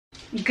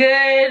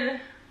Good,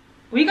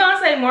 we gonna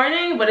say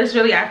morning, but it's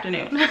really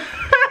afternoon.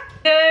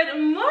 Good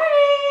morning.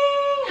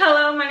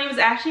 Hello, my name is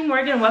Ashley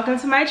Morgan. Welcome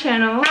to my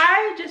channel.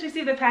 I just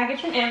received a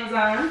package from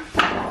Amazon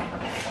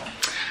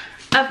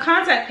of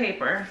contact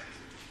paper.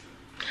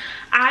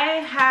 I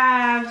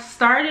have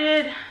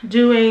started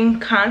doing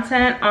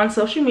content on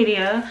social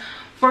media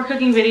for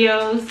cooking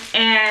videos,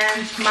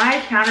 and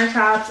my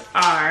countertops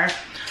are,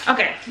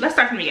 okay, let's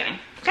start from the beginning.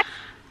 Okay.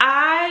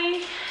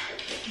 I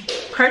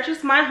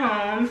purchased my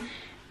home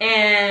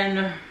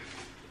in,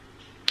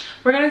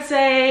 we're gonna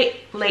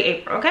say late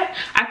April, okay?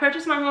 I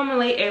purchased my home in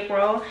late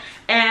April,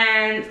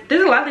 and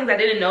there's a lot of things I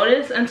didn't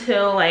notice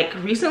until like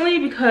recently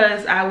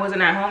because I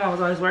wasn't at home, I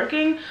was always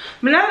working.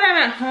 But now that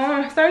I'm at home,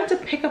 I'm starting to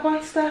pick up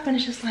on stuff, and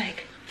it's just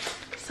like,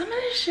 some of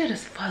this shit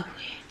is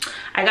fugly.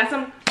 I got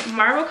some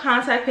marble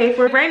contact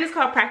paper. The brand is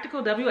called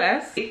Practical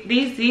WS.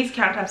 These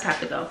countertops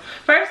have to go.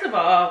 First of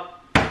all,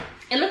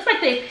 it looks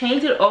like they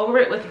painted over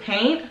it with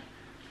paint.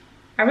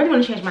 I really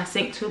want to change my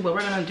sink too, but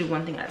we're gonna do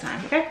one thing at a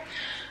time, okay?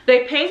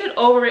 They painted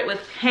over it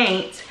with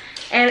paint,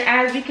 and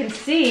as you can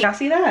see, y'all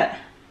see that?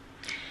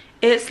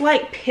 It's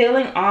like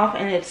peeling off,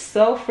 and it's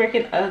so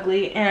freaking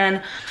ugly.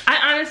 And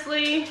I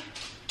honestly,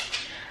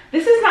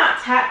 this is not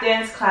tap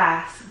dance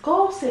class.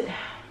 Go sit down.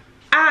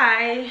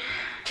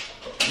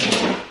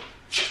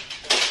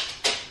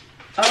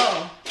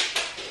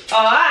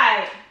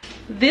 Alright.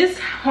 This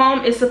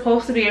home is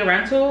supposed to be a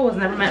rental. It was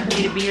never meant for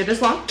me to be here this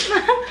long.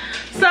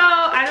 So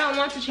I don't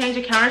want to change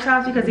the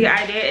countertops because the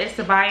idea is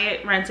to buy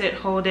it, rent it,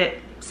 hold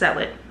it, sell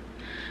it.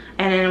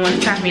 And then when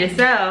it's time for me to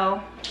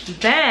sell,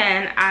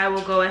 then I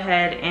will go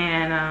ahead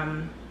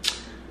and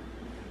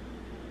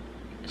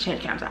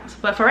change countertops.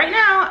 But for right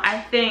now, I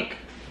think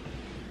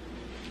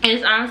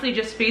it's honestly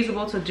just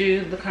feasible to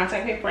do the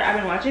contact paper. I've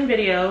been watching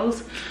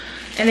videos,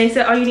 and they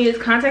said all you need is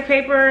contact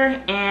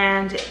paper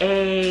and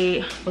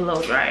a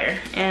blow dryer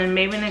and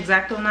maybe an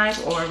X-Acto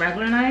knife or a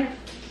regular knife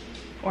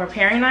or a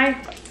paring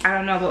knife. I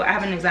don't know, but I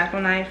have an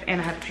X-Acto knife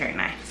and I have a paring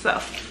knife. So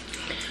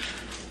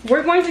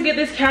we're going to get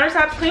this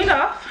countertop cleaned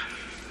off,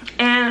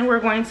 and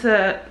we're going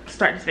to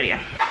start this video.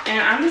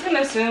 And I'm just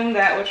gonna assume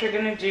that what you're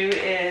gonna do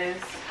is,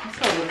 let's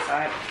go to the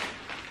side.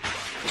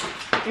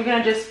 You're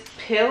gonna just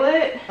peel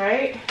it,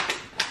 right?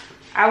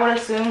 I would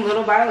assume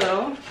little by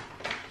little.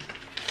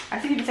 I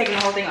see people taking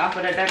the whole thing off,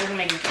 but that doesn't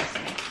make any sense to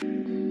me.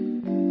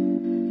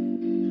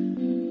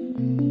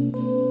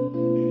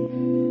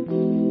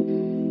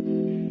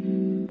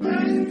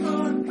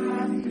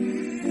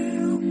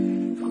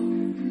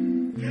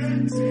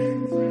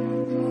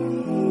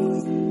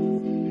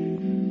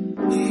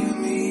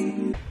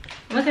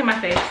 Look at my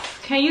face.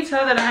 Can you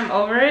tell that I'm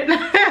over it?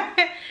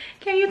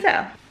 Can you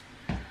tell?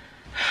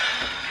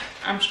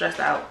 I'm stressed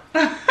out.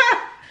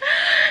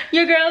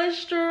 Your girl is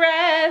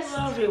stressed.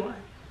 Hello everyone.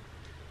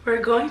 We're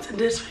going to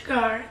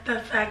disregard the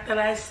fact that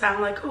I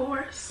sound like a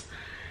horse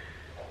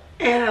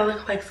and I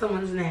look like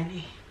someone's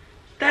nanny.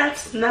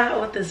 That's not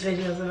what this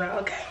video is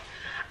about, okay?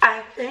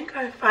 I think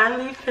I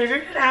finally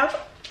figured it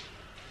out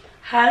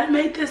how to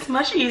make this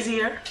much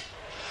easier,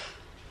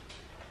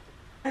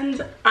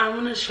 and I'm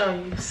gonna show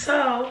you.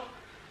 So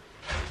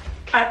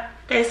I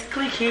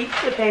basically keep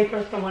the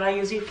paper from what I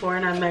use it for,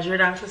 and I measure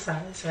it out to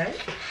size, right?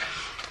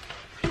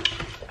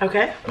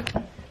 Okay,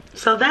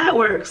 so that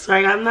works,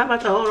 right? I'm not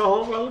about to hold a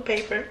whole roll of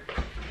paper.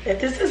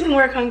 If this doesn't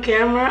work on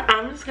camera,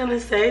 I'm just gonna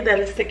say that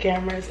it's the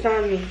camera, it's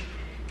not me.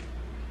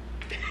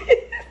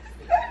 It's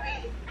not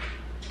me.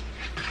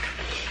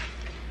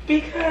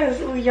 Because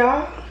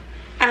y'all,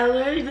 I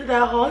literally did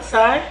that whole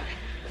side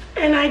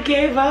and I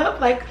gave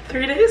up like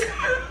 3 days,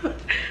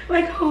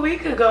 like a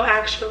week ago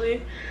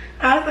actually.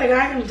 I was like,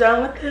 I am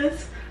done with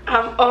this.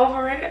 I'm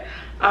over it.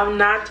 I'm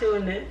not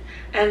doing it.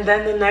 And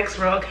then the next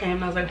row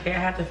came. I was like, okay, I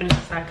have to finish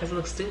the side because it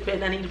looks stupid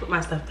and I need to put my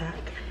stuff back.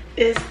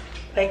 Is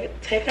like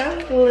take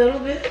out a little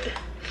bit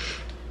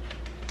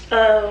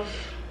of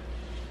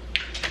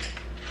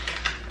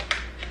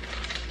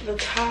the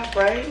top,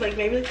 right? Like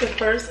maybe like the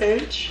first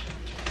inch.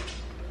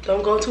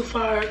 Don't go too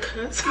far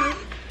because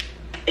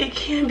it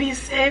can be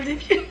saved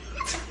if you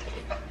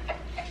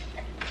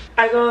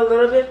I go a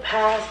little bit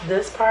past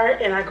this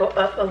part and I go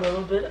up a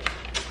little bit.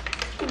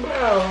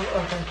 Bro,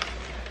 okay.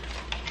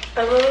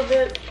 A little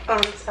bit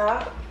on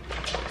top.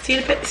 See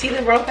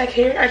the rope back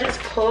here? I just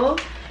pull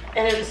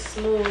and it's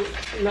smooth.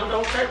 No,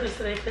 don't start this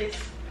today, please.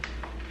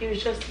 He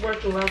was just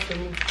working well for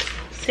me.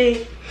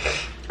 See,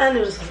 I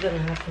knew this was gonna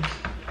happen.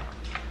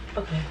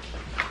 Okay.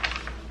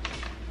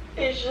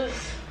 It's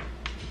just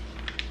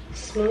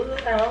smooth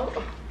it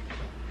out.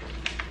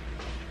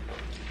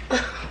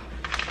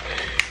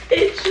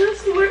 It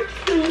just worked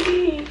for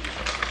me.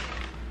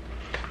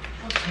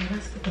 Okay,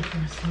 let's get the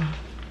first one.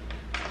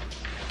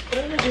 What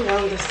did I do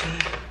wrong this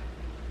time?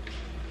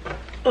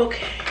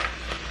 Okay.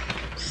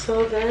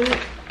 So then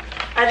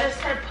I just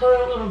started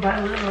pulling little by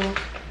little,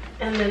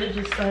 and then it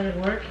just started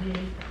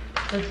working.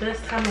 But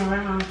this time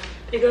around,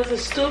 because the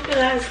stupid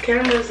ass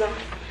camera's on,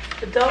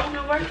 it don't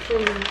wanna work for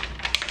me.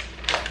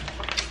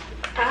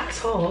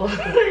 Asshole.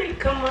 Like,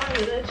 come on,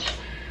 bitch.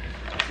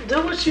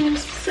 Do what you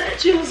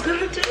said you was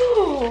gonna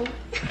do.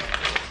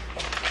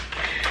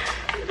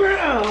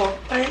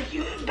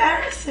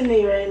 to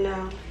me right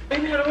now.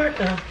 Maybe it'll work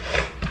now.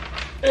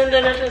 And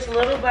then I just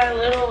little by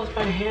little with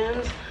my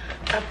hands,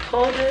 I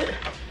pulled it,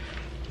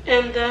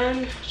 and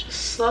then just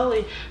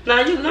slowly.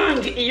 Now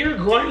you're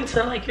going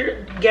to like,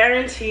 you're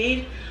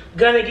guaranteed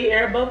gonna get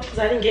air bubbles, because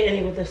I didn't get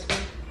any with this one.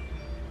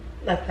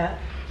 Like that.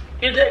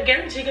 You're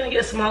guaranteed gonna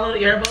get small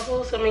little air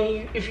bubbles. I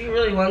mean, if you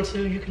really want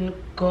to, you can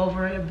go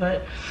over it,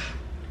 but,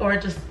 or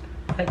just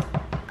like,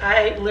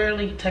 I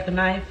literally take a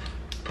knife,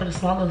 put a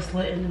small little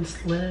slit in and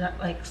slid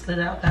it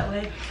out that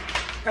way,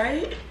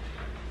 right?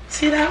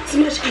 See, that was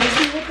much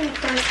easier than the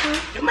first time.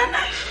 With my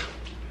knife.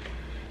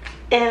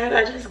 And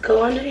I just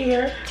go under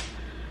here,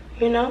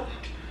 you know,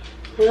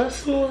 real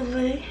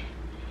smoothly.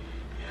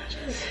 And I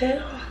just hit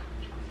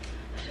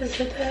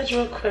the edge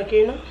real quick,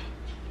 you know?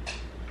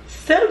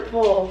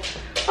 Simple.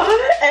 All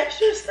that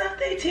extra stuff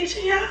they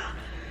teaching y'all,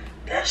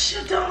 that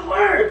shit don't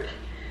work.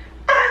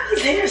 I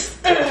was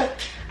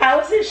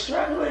here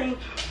struggling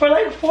for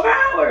like 4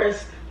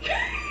 hours. And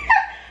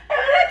when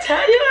I tell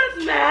you I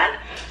was mad,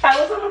 I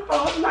was on the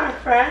phone with my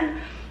friend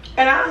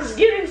and I was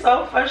getting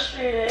so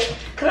frustrated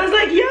because I was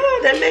like,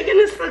 yo, they're making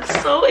this look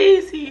so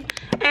easy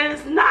and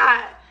it's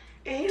not.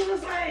 And he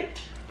was like,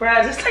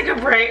 bruh, just take a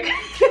break.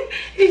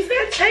 He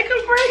said, take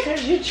a break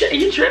because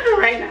you tripping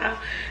right now.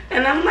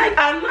 And I'm like,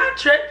 I'm not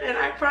tripping,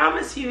 I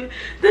promise you.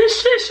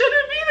 This shit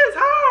shouldn't be this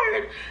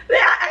hard.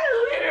 I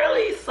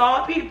literally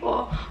saw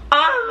people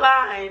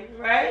online,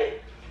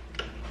 right?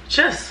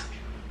 Just,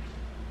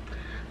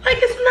 like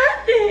it's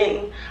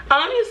nothing.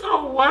 I only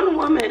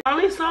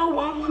saw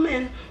one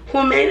woman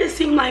who made it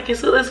seem like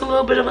it's a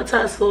little bit of a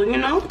tussle, you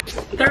know?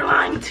 They're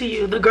lying to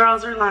you, the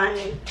girls are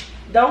lying.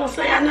 Don't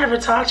say I never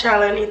taught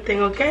y'all anything,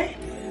 okay?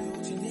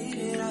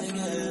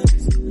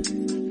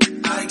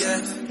 I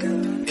guess,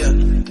 yeah.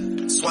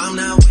 So I'm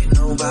not with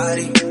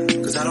nobody,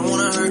 cause I don't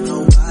wanna hurt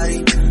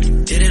nobody.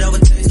 Did it over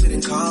text,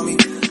 didn't call me.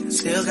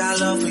 Still got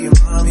love for your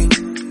mommy.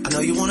 I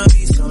know you wanna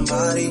be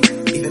somebody,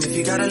 even if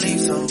you gotta leave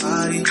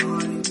somebody.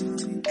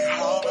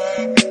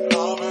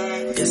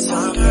 Yes,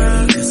 I'm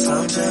hurt, yes,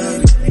 I'm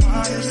dead.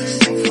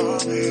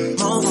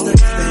 Most of the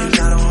things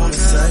I don't wanna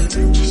say.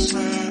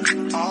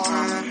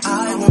 I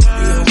won't be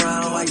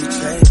around while you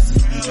chase.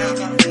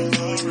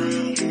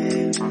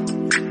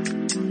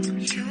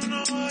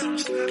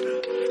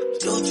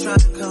 You'll try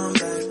to come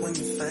back when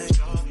you think.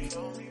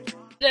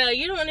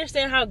 You don't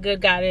understand how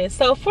good God is.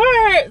 So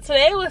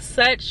today was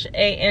such an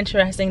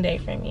interesting day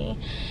for me.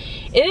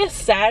 It is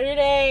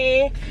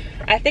Saturday.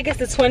 I think it's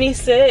the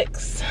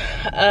 26th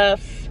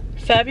of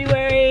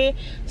February.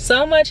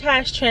 So much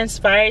has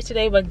transpired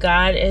today, but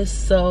God is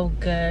so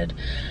good.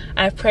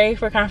 I prayed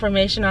for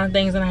confirmation on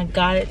things and I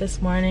got it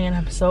this morning, and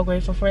I'm so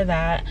grateful for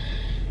that.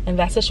 And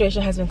that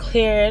situation has been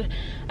cleared.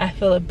 I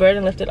feel a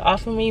burden lifted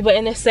off of me. But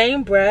in the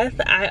same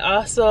breath, I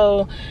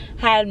also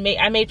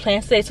made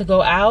plans today to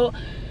go out.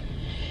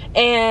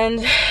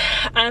 And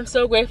I'm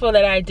so grateful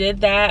that I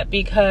did that,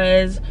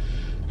 because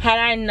had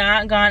I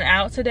not gone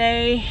out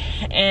today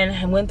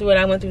and went through what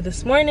I went through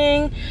this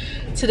morning,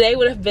 today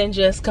would have been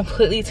just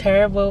completely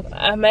terrible.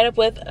 I met up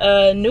with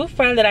a new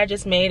friend that I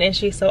just made, and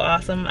she's so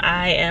awesome.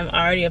 I am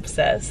already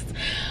obsessed.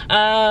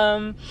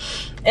 And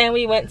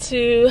we went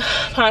to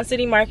Pond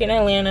City Market in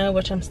Atlanta,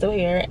 which I'm still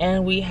here,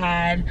 and we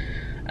had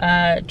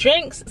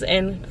drinks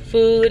and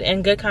food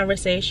and good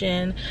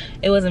conversation.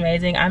 It was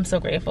amazing. I'm so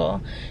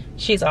grateful.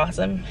 She's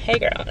awesome. Hey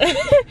girl.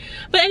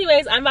 But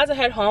anyways, I'm about to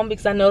head home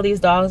because I know these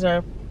dogs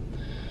are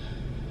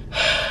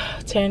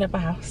tearing up my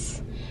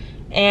house,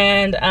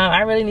 and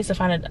I really need to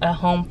find a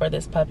home for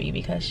this puppy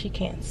because she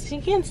can't stay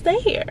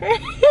here.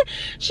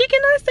 She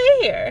cannot stay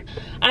here.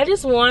 I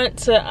just want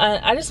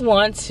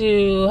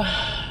to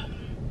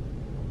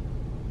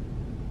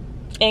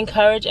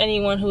encourage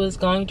anyone who is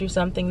going through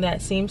something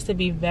that seems to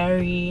be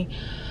very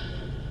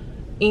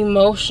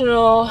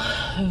emotional,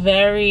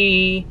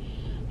 very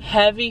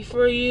heavy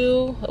for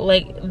you,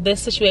 like this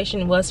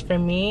situation was for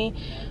me,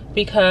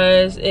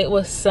 because it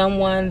was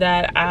someone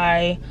that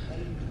I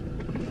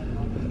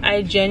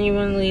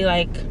genuinely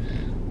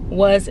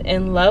was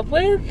in love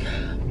with,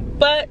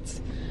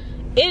 but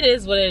it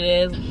is what it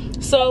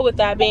is. So with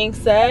that being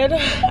said,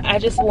 I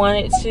just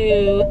wanted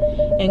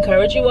to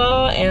encourage you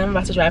all, and I'm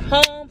about to drive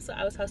home, so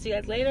I will talk to you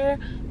guys later.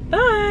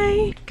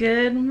 Bye.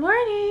 Good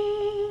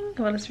morning.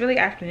 Well, it's really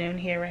afternoon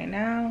here right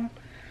now,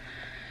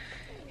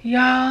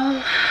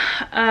 y'all.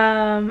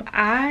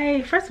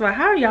 First of all,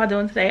 how are y'all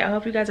doing today? I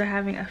hope you guys are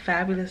having a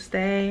fabulous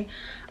day.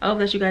 I hope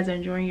that you guys are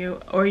enjoying you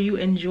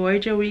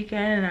enjoyed your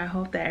weekend, and I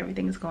hope that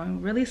everything is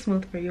going really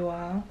smooth for you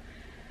all.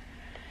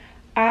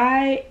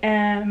 I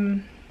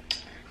am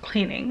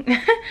cleaning.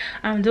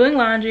 I'm doing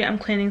laundry, I'm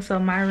cleaning, so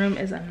my room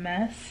is a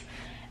mess.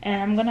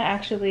 And I'm gonna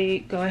actually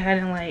go ahead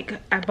and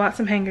I bought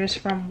some hangers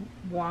from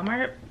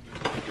Walmart.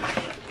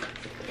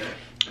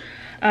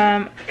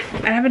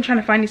 I've been trying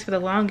to find these for the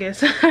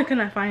longest. I could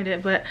not find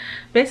it, but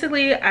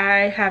basically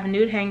I have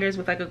nude hangers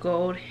with a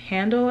gold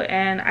handle,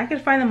 and I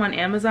could find them on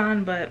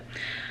Amazon, but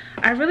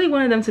I really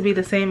wanted them to be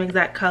the same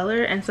exact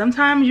color, and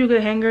sometimes you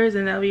get hangers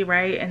and they'll be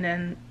right and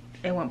then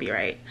it won't be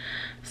right.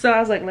 So I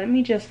was like, let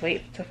me just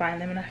wait to find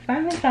them, and I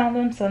finally found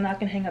them. So now I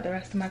can hang up the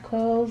rest of my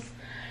clothes.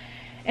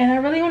 And I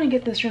really want to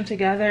get this room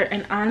together,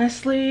 and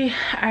honestly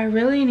I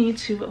really need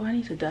to, I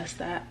need to dust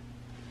that.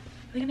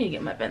 I think I need to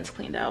get my vents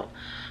cleaned out.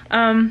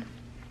 I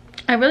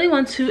really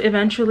want to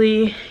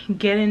eventually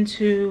get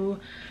into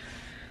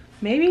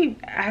maybe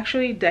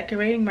actually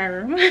decorating my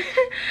room.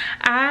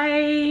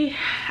 I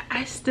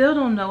still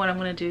don't know what I'm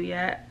gonna do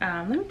yet.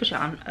 Let me put you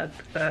on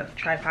a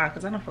tripod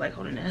because I don't feel like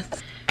holding this.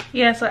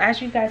 Yeah, so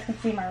as you guys can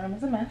see, my room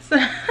is a mess.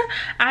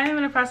 I am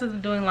in the process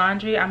of doing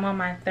laundry. I'm on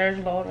my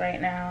 3rd load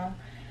right now,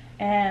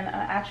 and I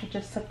actually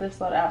just took this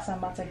load out, so I'm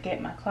about to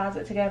get my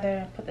closet together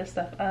and put this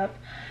stuff up.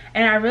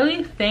 And I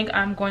really think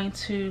I'm going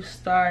to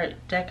start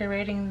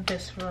decorating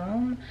this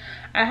room.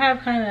 I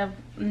have kind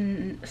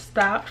of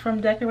stopped from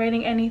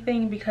decorating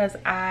anything because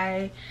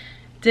I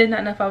did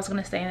not know if I was going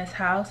to stay in this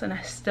house, and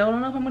I still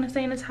don't know if I'm going to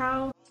stay in this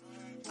house.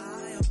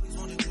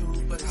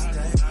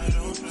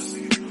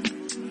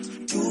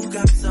 You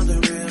got something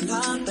real,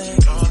 not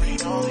bad. You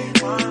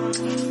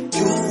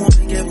want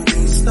to get with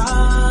me,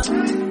 stop.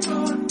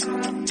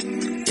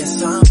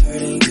 Yes, I'm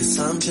hurting, yes,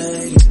 I'm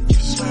jaded.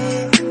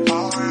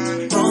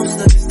 Most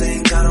of these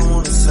things I don't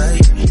want to say.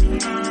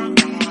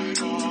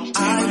 I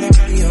want to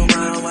be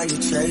around while you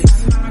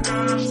chase.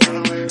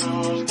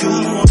 You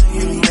want to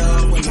hear me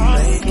up when you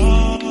make.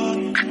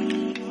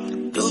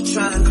 You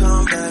try to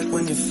come back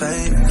when you're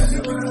famous.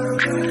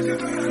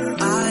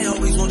 I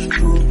always want the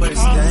truth, but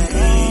it's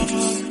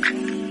dangerous.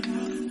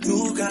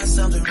 You got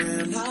something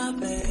real, not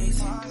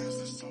base.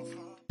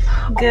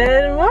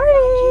 Good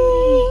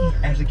morning.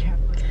 As a cat.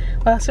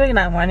 Well, it's really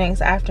not morning,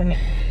 it's afternoon.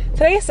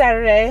 Today is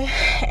Saturday,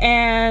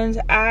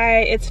 and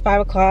it's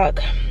 5 o'clock.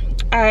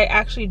 I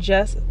actually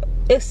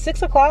it's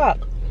 6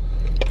 o'clock.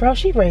 Bro,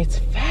 she braids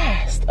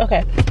fast.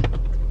 Okay.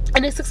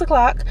 And it's 6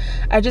 o'clock.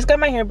 I just got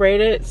my hair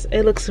braided.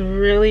 It looks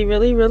really,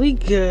 really, really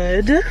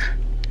good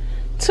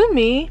to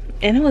me.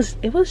 And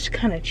it was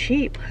kind of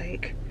cheap,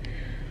 like,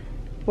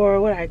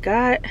 for what I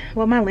got.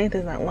 Well, my length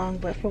is not long,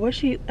 but for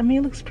what I mean,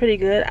 it looks pretty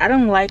good. I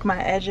don't like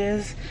my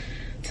edges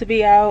to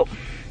be out.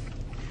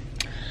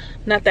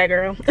 Not that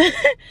girl.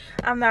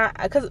 I'm not,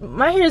 because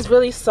my hair is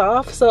really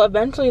soft, so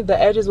eventually the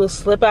edges will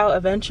slip out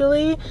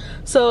eventually.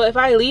 So if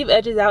I leave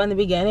edges out in the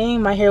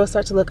beginning, my hair will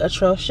start to look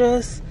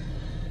atrocious.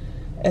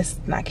 It's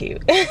not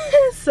cute.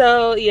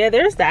 So yeah,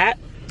 there's that.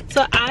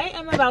 So I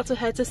am about to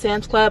head to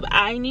Sam's Club.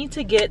 I need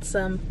to get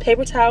some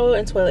paper towel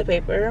and toilet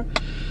paper.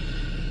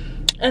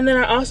 And then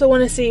I also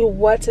want to see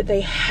what they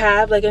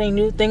have, like any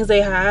new things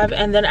they have.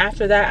 And then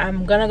after that,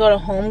 I'm gonna go to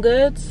Home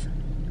Goods.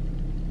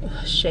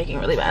 Ugh, shaking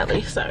really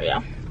badly, sorry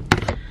y'all.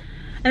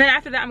 And then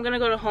after that, I'm gonna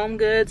go to Home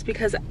Goods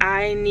because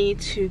I need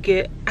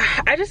to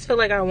I just feel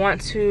like I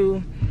want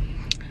to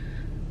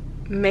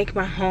make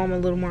my home a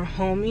little more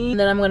homey. And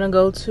then I'm gonna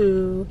go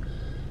to,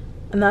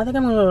 and I think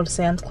I'm gonna go to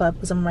Sam's Club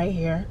because I'm right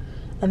here.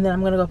 And then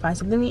I'm gonna go find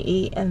something to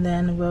eat, and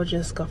then we'll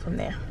just go from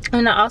there.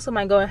 And I also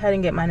might go ahead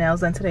and get my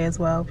nails done today as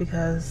well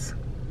because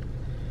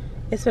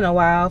it's been a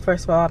while.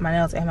 First of all, my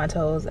nails and my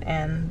toes,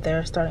 and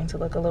they're starting to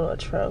look a little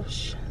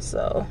atrocious.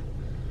 So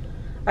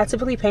I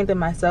typically paint them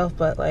myself,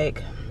 but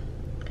like,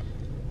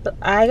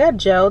 I got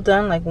gel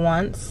done like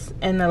once,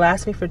 and it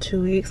lasted me for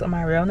 2 weeks on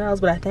my real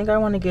nails. But I think I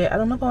want to get, I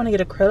don't know if I want to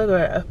get acrylic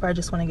or if I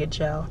just want to get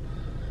gel.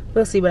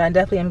 We'll see, but I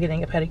definitely am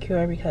getting a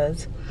pedicure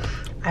because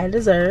I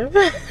deserve.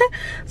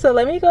 So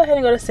let me go ahead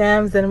and go to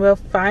Sam's, then we'll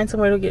find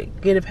somewhere to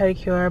get a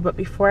pedicure. But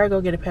before I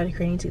go get a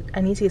pedicure, I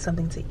need to get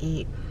something to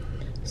eat.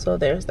 So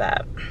there's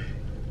that.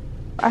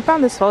 I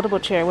found this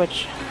foldable chair,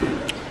 which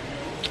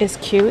is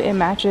cute. It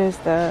matches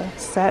the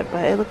set,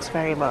 but it looks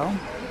very low.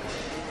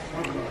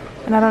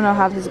 And I don't know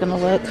how this is gonna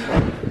look.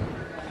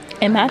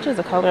 It matches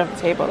the color of the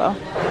table though.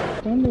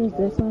 Then there's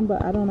this one,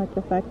 but I don't like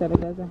the fact that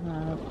it doesn't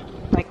have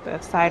like the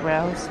side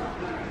rails.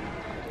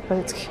 But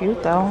it's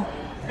cute though.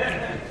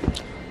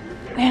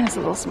 And it's a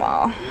little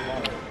small.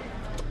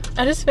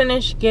 I just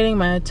finished getting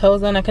my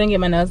toes done. I couldn't get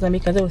my nails done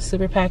because it was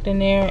super packed in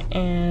there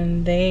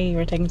and they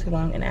were taking too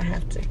long and I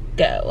have to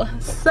go.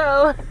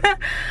 So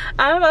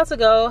I'm about to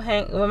go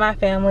hang with my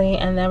family,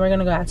 and then we're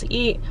gonna go out to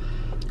eat,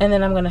 and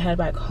then I'm gonna head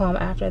back home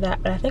after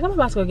that. But I think I'm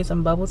about to go get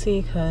some bubble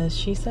tea because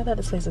she said that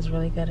this place is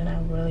really good and I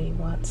really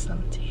want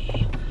some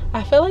tea.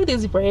 I feel like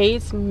these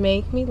braids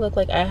make me look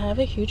like I have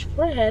a huge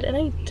forehead, and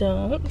I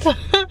don't.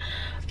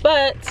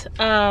 But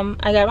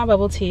I got my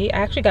bubble tea.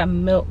 I actually got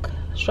milk,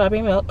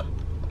 strawberry milk.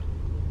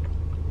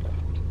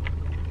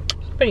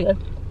 Pretty good.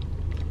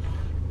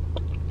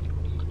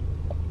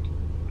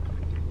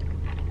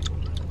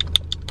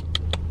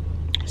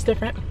 It's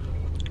different.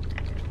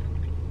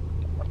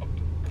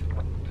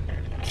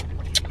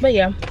 But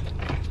yeah,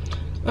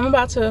 I'm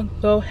about to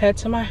go head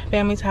to my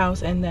family's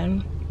house, and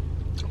then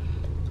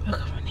we'll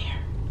go from there.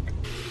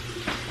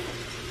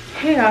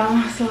 Hey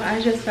y'all, so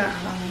I just got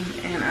home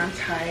and I'm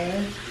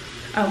tired.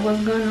 I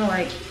was gonna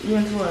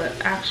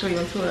actually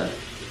went to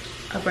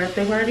a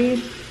birthday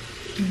party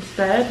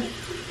instead.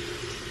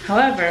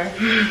 However,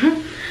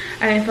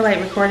 I didn't feel like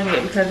recording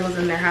it because it was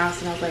in their house,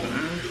 and I was like,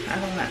 I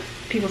don't want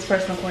people's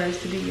personal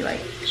quarters to be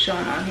like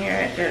shown on here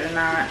if they're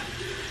not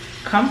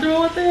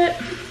comfortable with it.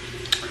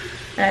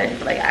 And I didn't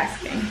feel like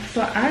asking.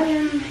 So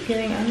I'm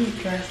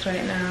dressed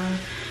right now.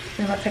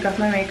 I'm about to take off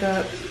my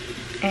makeup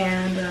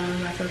and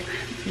I'm about to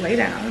lay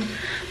down.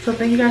 So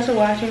thank you guys for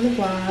watching the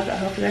vlog. I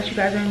hope that you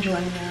guys are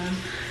enjoying them.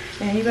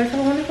 And you guys have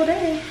a wonderful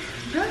day.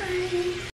 Bye.